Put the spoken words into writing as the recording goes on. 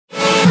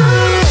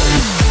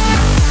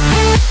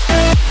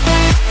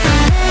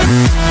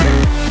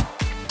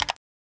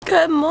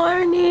Good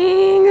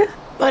morning.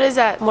 What is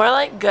that? More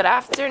like good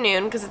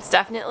afternoon because it's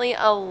definitely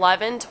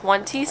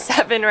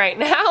 11:27 right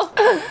now.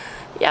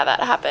 Yeah, that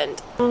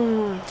happened.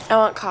 I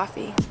want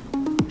coffee.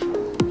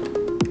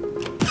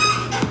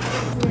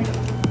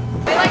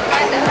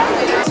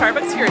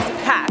 Starbucks here is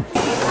packed.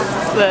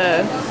 That's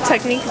the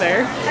technique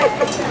there.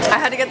 I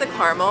had to get the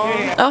caramel.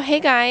 Oh,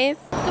 hey guys.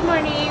 Good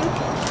morning.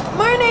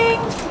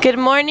 Morning. Good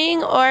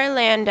morning,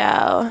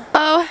 Orlando.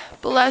 Oh,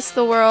 bless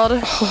the world.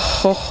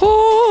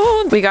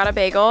 We got a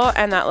bagel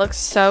and that looks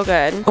so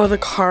good. Oh, the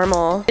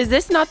caramel. Is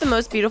this not the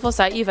most beautiful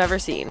sight you've ever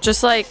seen?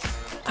 Just like,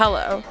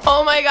 hello.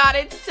 Oh my God,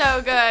 it's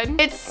so good.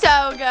 It's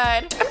so good.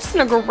 I'm just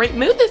in a great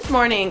mood this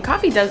morning.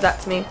 Coffee does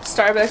that to me.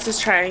 Starbucks is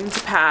trying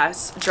to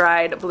pass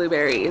dried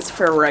blueberries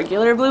for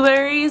regular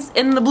blueberries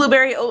in the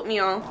blueberry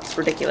oatmeal. It's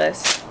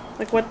ridiculous.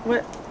 Like what?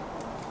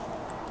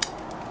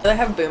 They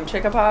have Boom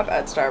Chicka Pop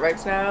at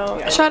Starbucks now.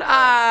 Yeah. Shut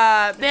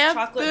up. They have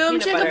Chocolate Boom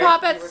peanut Chicka butter.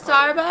 Pop at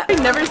Starbucks. I've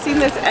never seen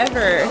this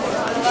ever.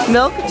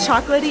 Milk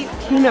chocolatey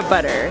peanut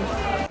butter.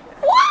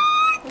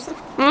 What? This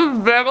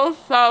bagel's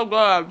so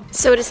good.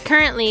 So it is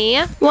currently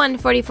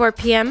 1:44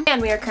 p.m.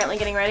 and we are currently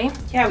getting ready.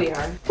 Yeah, we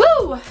are.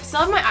 Woo!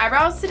 Still have my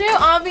eyebrows to do,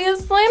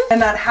 obviously. And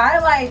that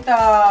highlight though.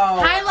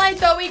 Highlight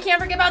though, we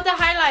can't forget about the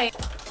highlight.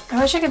 I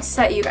wish I could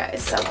set you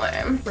guys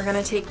somewhere. We're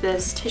gonna take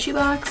this tissue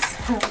box,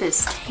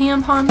 this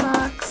tampon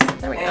box.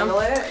 There we go.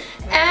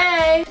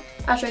 Hey!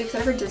 Ashley, are you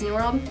excited for Disney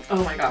World?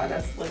 Oh my God,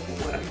 that's like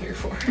what I'm here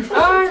for.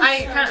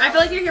 I feel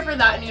like you're here for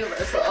that and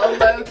Universal,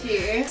 low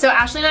key. So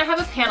Ashley and I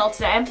have a panel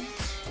today.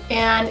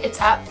 And it's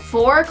at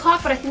 4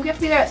 o'clock, but I think we have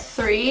to be there at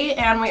 3,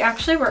 and we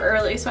actually were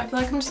early, so I feel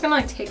like I'm just gonna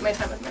like take my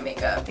time with my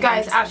makeup.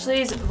 Guys,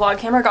 Ashley's vlog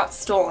camera got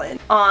stolen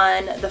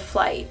on the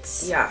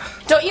flights. Yeah.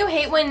 Don't you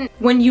hate when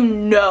you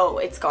know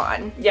it's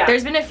gone? Yeah.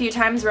 There's been a few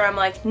times where I'm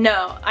like,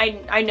 no,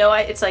 I know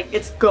it's like,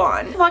 it's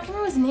gone. The vlog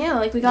camera was new,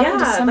 like we got it in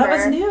December. Yeah,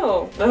 that was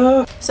new.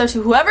 Ugh. So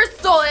to whoever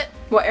stole it,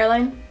 what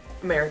airline?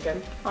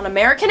 American. On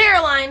American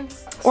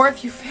Airlines. Or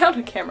if you found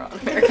a camera on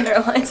American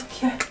Airlines.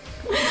 Yeah.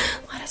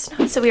 Let us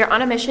know. So we are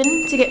on a mission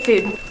to get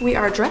food. We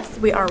are dressed.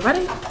 We are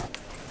ready.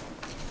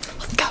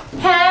 Let's go.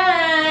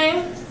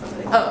 Hey.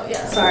 Oh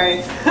yeah.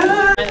 Sorry.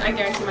 I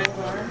guarantee mine's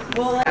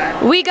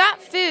more. We got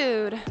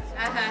food.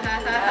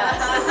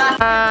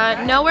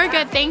 No, we're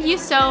good. Thank you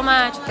so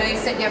much.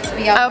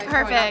 Oh,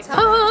 perfect.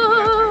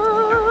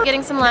 Oh,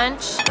 getting some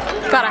lunch.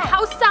 Got a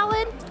house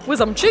salad with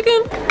some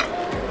chicken.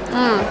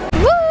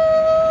 Woo!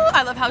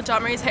 I love how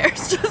John Marie's hair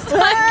is just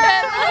like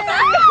that.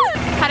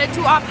 Headed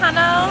to our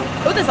panel.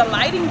 Oh, there's a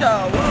lighting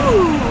though.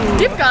 Ooh.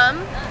 Do you have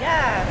gum?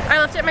 Yeah. I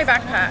left it in my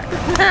backpack.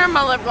 And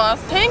my lip gloss.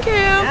 Thank you.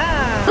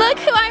 Yeah. Look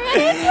who I ran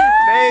into.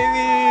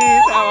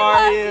 Babies, how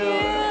are you?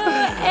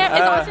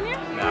 Is Austin here?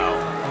 No,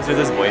 he's with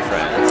his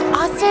boyfriend.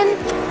 Austin?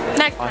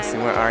 Next time.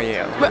 Austin, where are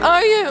you? Where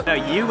are you? No,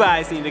 you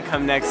guys need to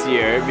come next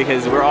year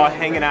because we're all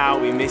hanging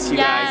out. We miss you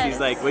guys. These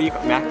like, what do you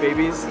call Mac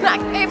babies?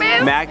 Mac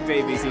babies? Mac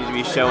babies need to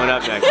be showing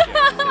up next year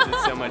because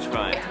it's so much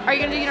fun. Are you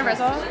gonna do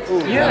Universal?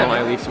 Ooh, yeah. No,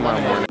 I leave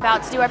tomorrow morning.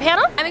 About to do our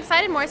panel. I'm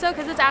excited more so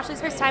because it's Ashley's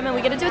first time and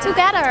we get to do it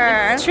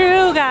together. It's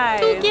true, guys.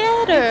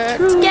 Together. It's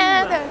true.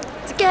 Together.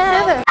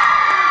 Together.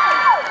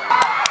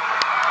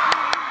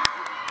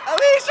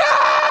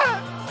 Alicia!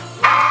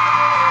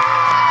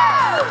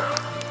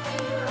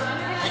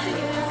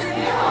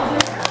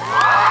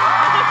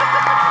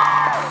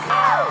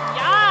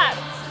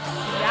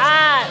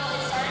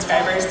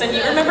 Then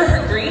you remember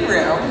her green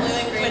room.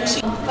 When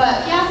she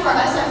But yeah, for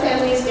us, our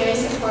family is very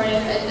supportive,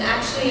 and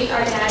actually,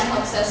 our dad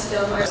helps us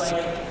film our.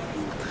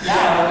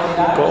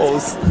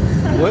 Goals.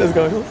 What is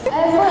going on? For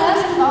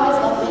us, we've always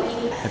loved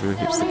making. Everyone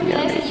keeps looking at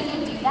You me. can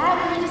do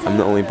that. I'm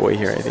the only boy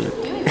here, I think.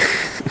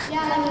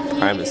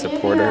 I'm a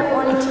supporter.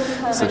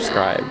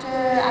 Subscribe.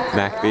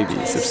 Mac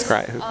baby,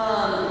 subscribe.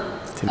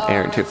 To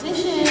Aaron too. How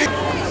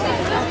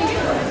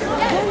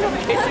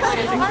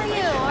are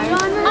you?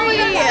 Oh my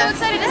God, I'm so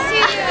excited to see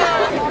you.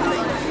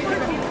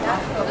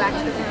 Go back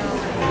to the room.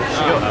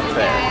 Should go up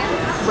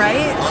there.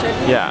 right?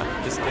 Yeah.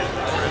 Just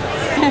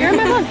You're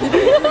my mom.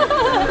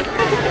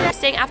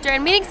 Staying after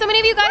and meeting so many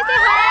of you guys. Say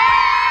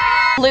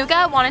hi.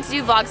 Luca wanted to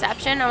do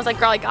Vlogception. I was like,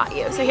 girl, I got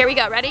you. So here we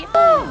go. Ready?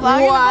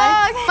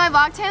 Vlog. My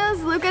vlog channel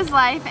is Luca's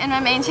Life, and my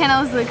main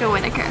channel is Luca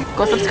Whitaker.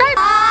 Go subscribe.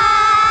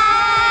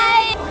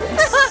 Bye.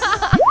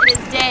 It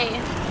is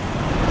day.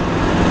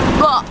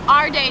 Well,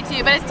 our day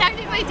too, but it's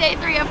technically day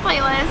 3 of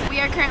playlist. We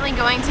are currently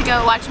going to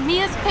go watch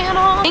Mia's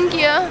panel. Thank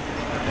you.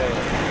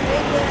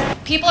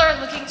 People are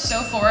looking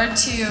so forward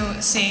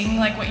to seeing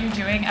like what you're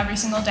doing every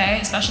single day,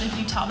 especially if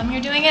you tell them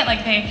you're doing it.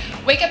 Like they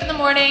wake up in the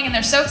morning and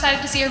they're so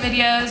excited to see your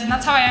videos, and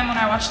that's how I am when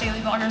I watch daily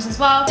vloggers as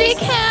well. She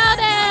killed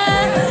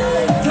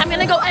it! I'm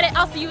gonna go edit.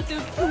 I'll see you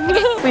soon.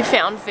 Okay. We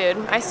found food.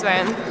 I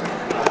swear.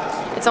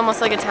 It's almost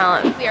like a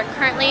talent. We are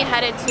currently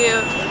headed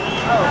to.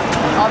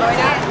 All the way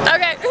down?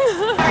 Okay.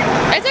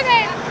 It's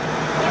okay.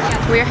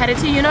 We are headed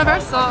to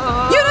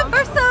Universal.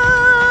 Universal!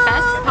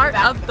 Best part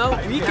of the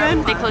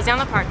weekend. They closed down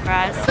the park for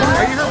us.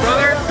 Are you her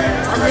brother?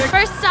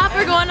 First stop,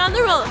 we're going on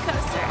the roller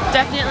coaster.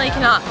 Definitely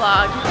cannot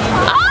vlog.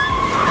 Ah!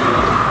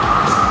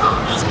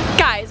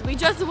 Guys, we We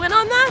just went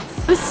on that.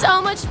 It was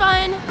so much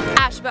fun.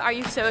 Ash, but are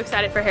you so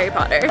excited for Harry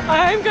Potter?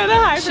 I'm gonna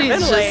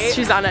hyperventilate.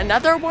 She's on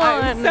another one.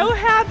 I'm so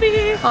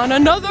happy. On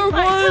another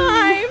one.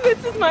 Time.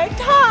 This is my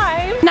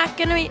time. Not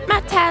gonna read my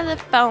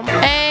telephone.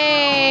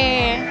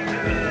 Hey.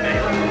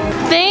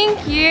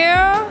 Thank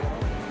you.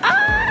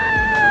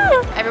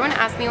 Everyone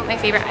asks me what my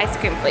favorite ice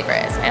cream flavor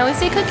is. I always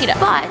say cookie dough,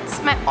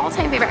 but my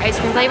all-time favorite ice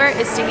cream flavor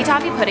is sticky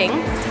toffee pudding,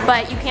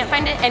 but you can't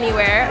find it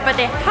anywhere, but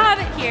they have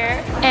it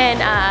here in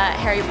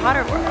Harry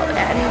Potter world,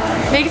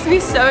 and it makes me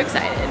so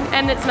excited.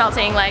 And it's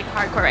melting like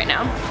hardcore right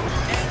now.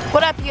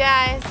 What up, you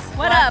guys?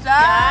 What up,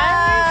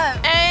 guys?